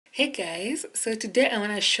Hey guys, so today I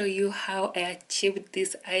want to show you how I achieved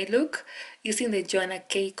this eye look using the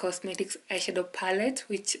Joannakcosmetics eyeshadow palette,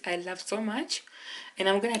 which I love so much, and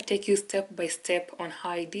I'm going to take you step by step on how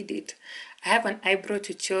I did it. I have an eyebrow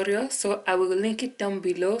tutorial, so I will link it down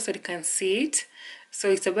below so you can see it. So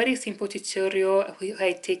it's a very simple tutorial where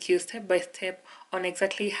I take you step by step on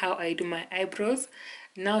exactly how I do my eyebrows.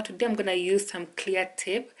 Now today I'm going to use some clear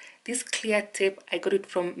tape. This clear tape, I got it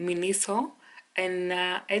from Miniso, and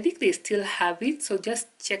I think they still have it, so just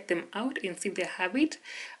check them out and see if they have it,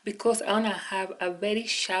 because I want to have a very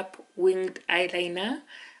sharp winged eyeliner.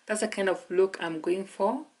 That's the kind of look I'm going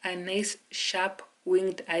for, a nice sharp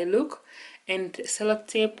winged eye look, and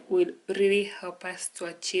sellotape will really help us to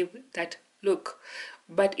achieve that look.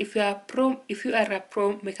 But if you are a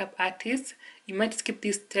pro makeup artist, you might skip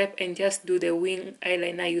this step and just do the wing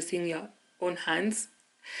eyeliner using your own hands.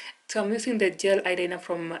 So I'm using the gel eyeliner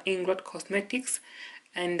from Joannakcosmetics,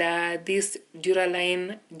 and this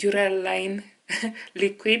Duraline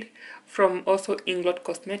liquid from also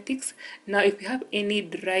Joannakcosmetics. Now if you have any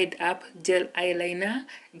dried up gel eyeliner,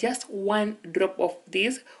 just one drop of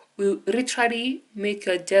this will literally make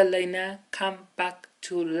your gel liner come back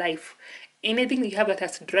to life. Anything you have that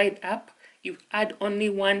has dried up, you add only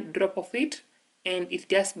one drop of it and it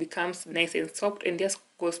just becomes nice and soft and just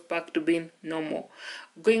goes back to being normal.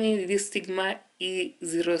 Going in with this Sigma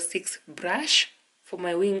E06 brush for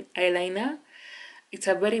my wing eyeliner. It's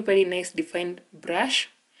a very nice defined brush.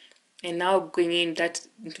 And now going into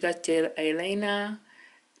that gel eyeliner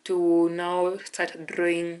to now start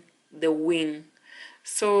drawing the wing.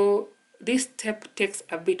 So this step takes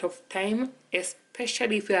a bit of time,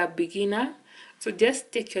 especially if you are a beginner. So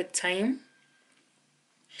just take your time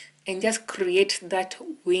and just create that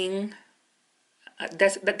wing,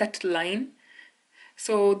 that line.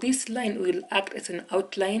 So this line will act as an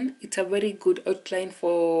outline. It's a very good outline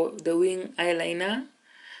for the wing eyeliner.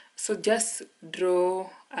 So just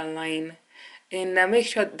draw a line and make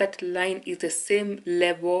sure that line is the same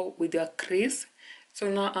level with your crease.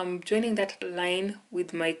 So now I'm joining that line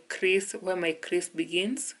with my crease where my crease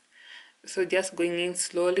begins. So just going in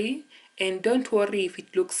slowly, and don't worry if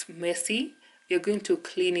it looks messy, you're going to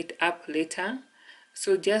clean it up later.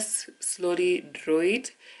 So just slowly draw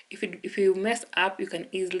it. If you mess up, you can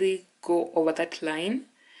easily go over that line.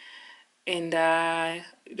 And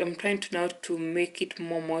I'm trying to now to make it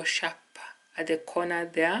more sharp at the corner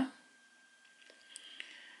there.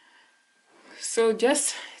 So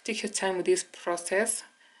just take your time with this process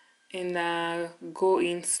and go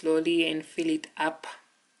in slowly and fill it up.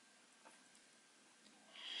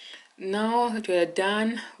 Now that we are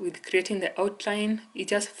done with creating the outline, it's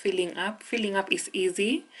just filling up. Filling up is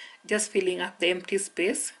easy, just filling up the empty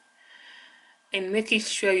space and making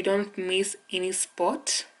sure you don't miss any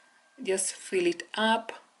spot. Just fill it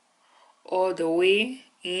up all the way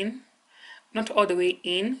in, not all the way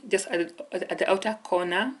in, just at the outer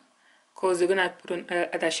corner, because you're gonna put on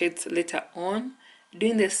other shades later on.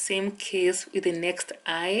 Doing the same case with the next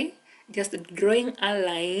eye, just drawing a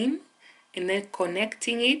line and then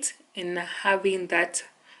connecting it and having that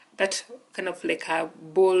kind of like a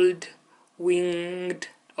bold winged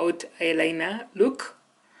out eyeliner look.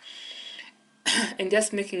 And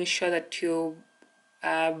just making sure that you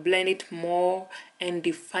blend it more and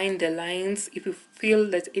define the lines. If you feel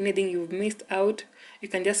that anything you've missed out, you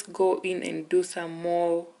can just go in and do some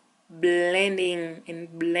more blending.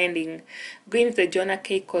 Going to the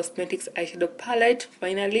Joannakcosmetics eyeshadow palette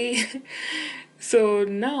finally. So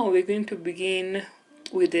now we're going to begin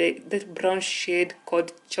with that brown shade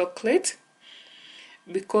called Chocolate,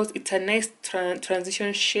 because it's a nice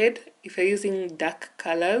transition shade if you're using dark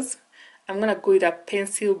colors. I'm gonna go with a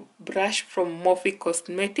pencil brush from Morphe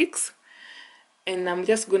Cosmetics, and I'm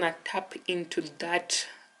just gonna tap into that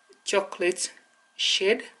chocolate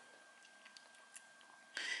shade.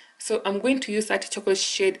 So I'm going to use that chocolate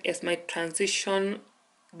shade as my transition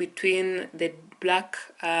between the black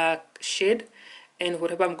shade and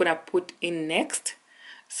whatever I'm gonna put in next.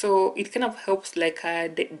 So it kind of helps like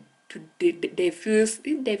to diffuse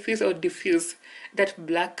that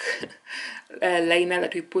black liner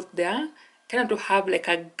that we put there, kind of to have like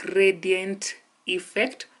a gradient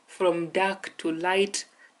effect from dark to light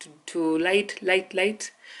to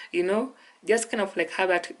light, you know, just kind of like have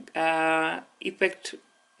that effect,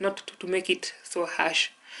 not to make it so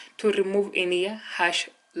harsh, to remove any harsh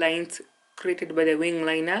lines created by the wing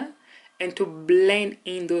liner and to blend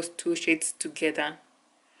in those two shades together.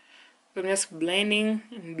 So I'm just blending,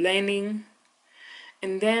 and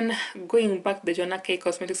then going back the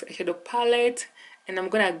Joannakcosmetics eyeshadow palette, and I'm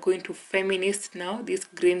gonna go into Feminist now, this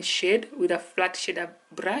green shade with a flat shader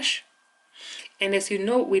brush, And as you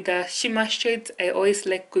know, with the shimmer shades, I always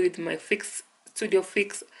like go with my Fix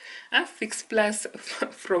Plus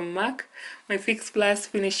from MAC, my Fix Plus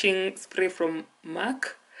finishing spray from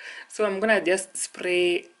MAC. So I'm gonna just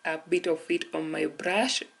spray a bit of it on my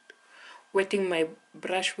brush, wetting my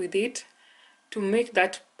brush with it to make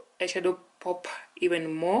that eyeshadow pop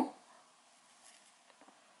even more.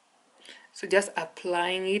 So just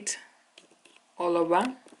applying it all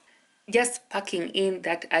over, just packing in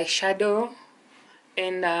that eyeshadow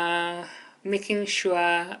and making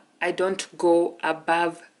sure I don't go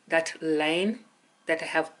above that line that I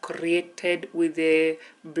have created with the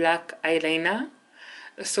black eyeliner.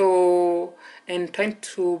 So, and trying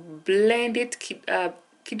to blend it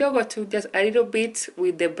kidogo to just a little bit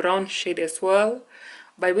with the brown shade as well,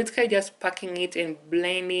 but basically just packing it and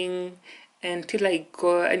blending until I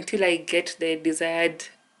get the desired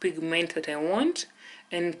pigment that I want,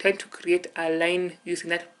 and trying to create a line using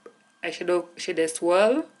that eyeshadow shade as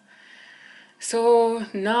well. So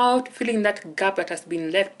now, filling that gap that has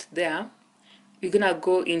been left there, we're gonna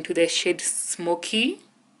go into the shade Smoky.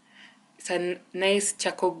 It's a nice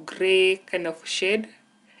charcoal gray kind of shade.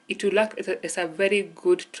 It will act as a very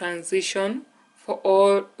good transition for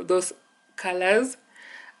all those colors.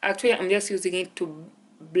 Actually, I'm just using it to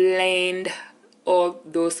blend all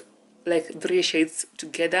those like 3 shades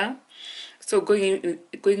together. So going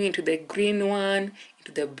into the green one,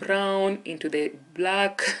 into the brown, into the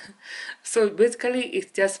black. So basically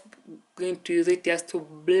it's just going to use it just to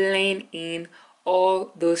blend in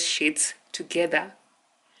all those shades together.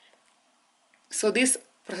 So this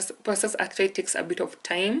process actually takes a bit of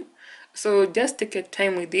time, so just take your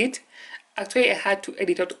time with it. Actually, I had to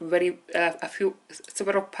edit out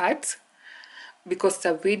several parts because it's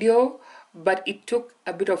a video, but it took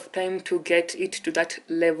a bit of time to get it to that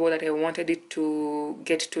level that I wanted it to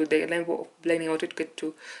get to, the level of blending I wanted to get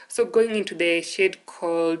to. So going into the shade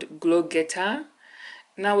called Glow Getter,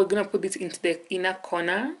 now we're gonna put this into the inner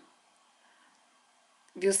corner,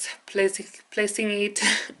 just placing it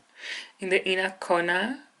in the inner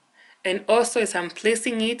corner. And also as I'm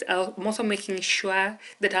placing it, I'm also making sure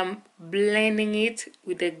that I'm blending it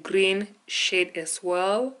with the green shade as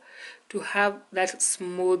well, to have that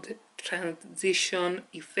smooth transition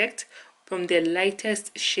effect from the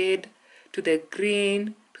lightest shade to the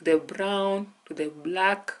green, to the brown, to the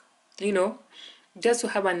black, you know, just to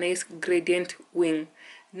have a nice gradient wing.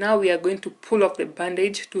 Now we are going to pull off the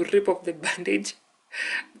bandage, to rip off the bandage.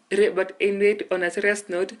 But anyway, on a serious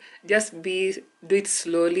note, just do it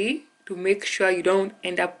slowly to make sure you don't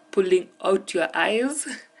end up pulling out your eyes,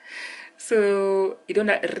 so you don't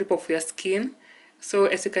rip off your skin. So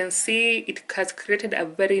as you can see, it has created a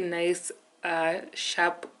very nice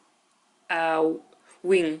sharp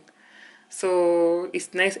wing. So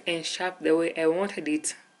it's nice and sharp the way I wanted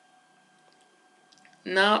it.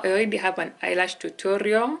 Now I already have an eyelash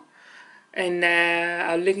tutorial, and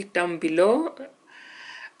I'll link it down below.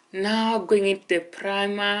 Now going into the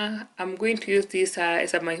primer, I'm going to use this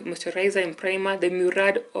as my moisturizer and primer, the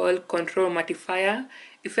Murad Oil Control Mattifier.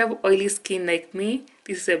 If you have oily skin like me,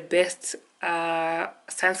 this is the best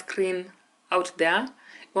sunscreen out there,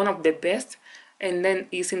 one of the best. And then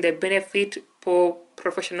using the Benefit Pore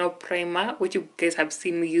Professional Primer, which you guys have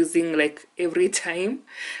seen me using like every time.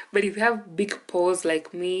 But if you have big pores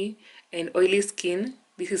like me and oily skin,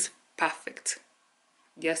 this is perfect.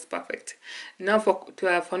 Just perfect. Now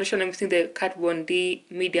to our foundation, I'm using the Kat Von D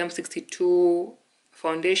Medium 62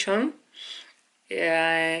 foundation.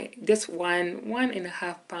 Just one and a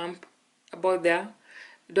half pump, about there,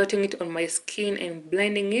 dotting it on my skin and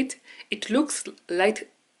blending it. It looks light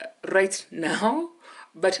right now,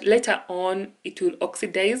 but later on it will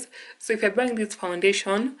oxidize. So if you're buying this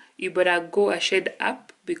foundation, you better go a shade up,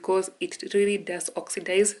 because it really does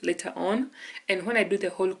oxidize later on. And when I do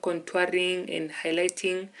the whole contouring and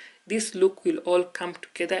highlighting, this look will all come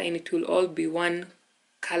together and it will all be one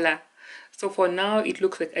color. So for now it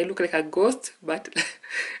looks like I look like a ghost, but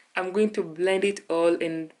I'm going to blend it all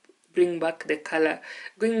and bring back the color.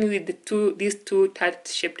 Going with these two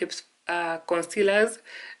tart-shaped tips concealers,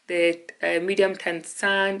 the medium tan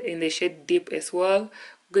sand in the shade Deep as well.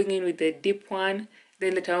 Going in with the deep one,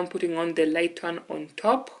 then later on putting on the light one on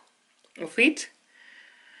top of it,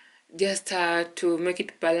 just to make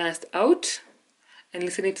it balanced out, and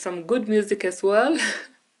listening to some good music as well.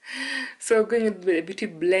 So going with the beauty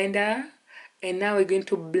blender, and now we're going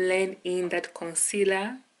to blend in that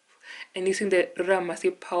concealer, and using the Rora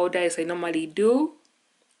Mercier powder as I normally do.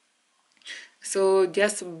 So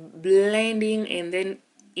just blending and then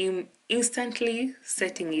instantly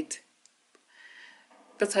setting it.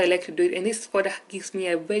 That's how I like to do it, and this powder gives me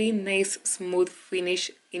a very nice smooth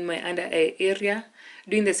finish in my under eye area.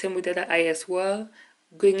 Doing the same with the other eye as well.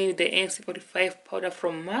 Going in with the NC45 powder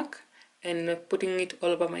from MAC and putting it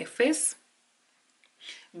all over my face.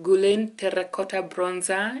 Gulen Terracotta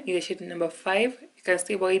Bronzer in the shade number 5. You can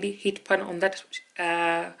see I've already hit pan on that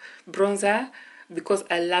bronzer because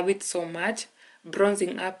I love it so much.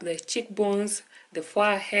 Bronzing up the cheekbones, the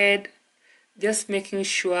forehead, just making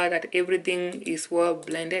sure that everything is well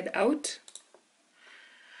blended out.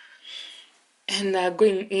 And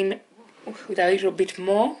going in with a little bit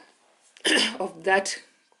more of that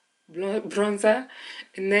bronzer,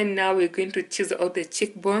 and then now we're going to chisel out the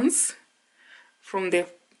cheekbones from the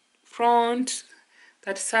front,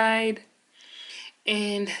 that side,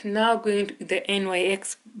 and now going to the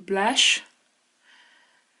NYX blush.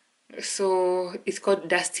 So it's called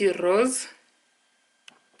Dusty Rose.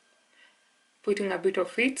 Putting a bit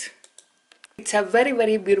of it. It's a very,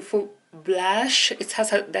 very beautiful blush. It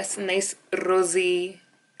has that nice rosy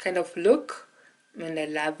kind of look, and I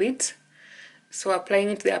love it. So applying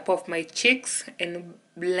it to the upper of my cheeks and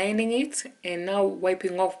blending it, and now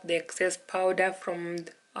wiping off the excess powder from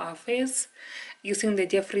our face using the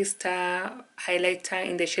Jeffree Star highlighter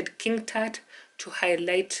in the shade King Tut to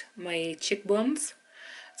highlight my cheekbones.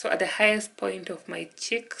 So at the highest point of my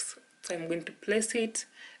cheeks, so I'm going to place it,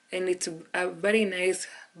 and it's a very nice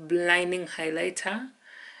blinding highlighter,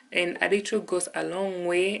 and a little goes a long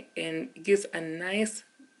way and gives a nice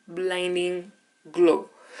blinding glow.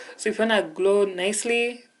 So if you want to glow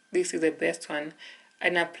nicely, this is the best one.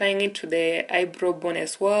 And applying it to the eyebrow bone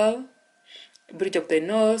as well, bridge of the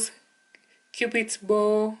nose, cupid's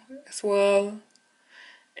bow as well,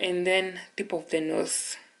 and then tip of the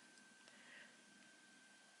nose.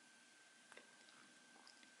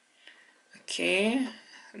 Okay,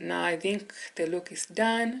 now I think the look is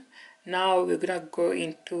done. Now we're gonna go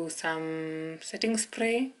into some setting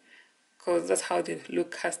spray, because that's how the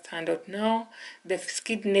look has turned out now. The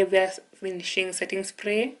Skid Nivea finishing setting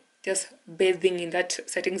spray, just bathing in that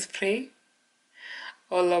setting spray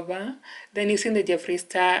all over. Then using the Jeffree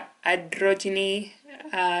Star Androgyny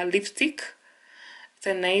lipstick. It's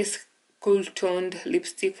a nice cool toned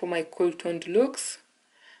lipstick for my cool toned looks,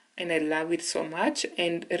 and I love it so much.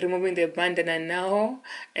 And removing the bandana now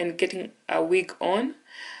and getting a wig on.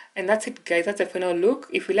 And that's it, guys. That's the final look.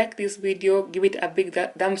 If you like this video, give it a big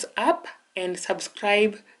thumbs up and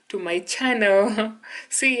subscribe to my channel.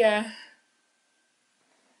 See ya.